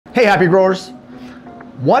Hey, happy growers.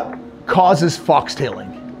 What causes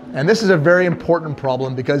foxtailing? And this is a very important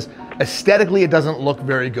problem because aesthetically it doesn't look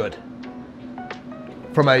very good.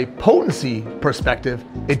 From a potency perspective,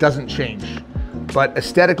 it doesn't change. But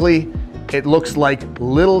aesthetically, it looks like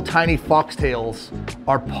little tiny foxtails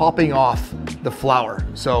are popping off the flower.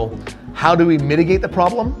 So how do we mitigate the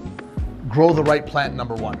problem? Grow the right plant,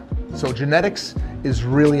 number one. So genetics is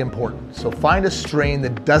really important. So find a strain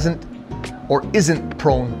that doesn't or isn't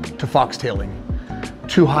prone to foxtailing.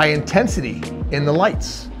 Too high intensity in the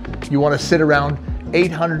lights. You want to sit around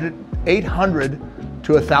 800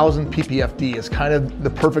 to 1000 ppfd is kind of the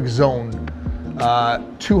perfect zone.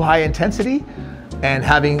 Too high intensity and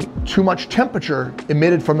having too much temperature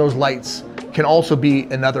emitted from those lights can also be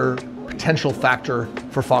another potential factor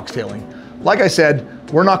for foxtailing. Like I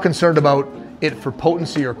said, we're not concerned about it for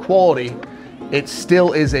potency or quality. It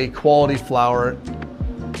still is a quality flower.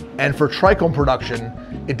 And for trichome production,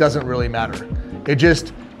 it doesn't really matter.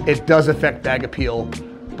 It does affect bag appeal,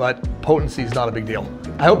 but potency is not a big deal.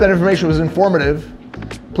 I hope that information was informative.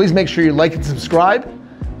 Please make sure you like and subscribe.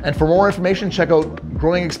 And for more information, check out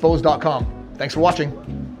growingexposed.com. Thanks for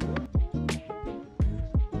watching.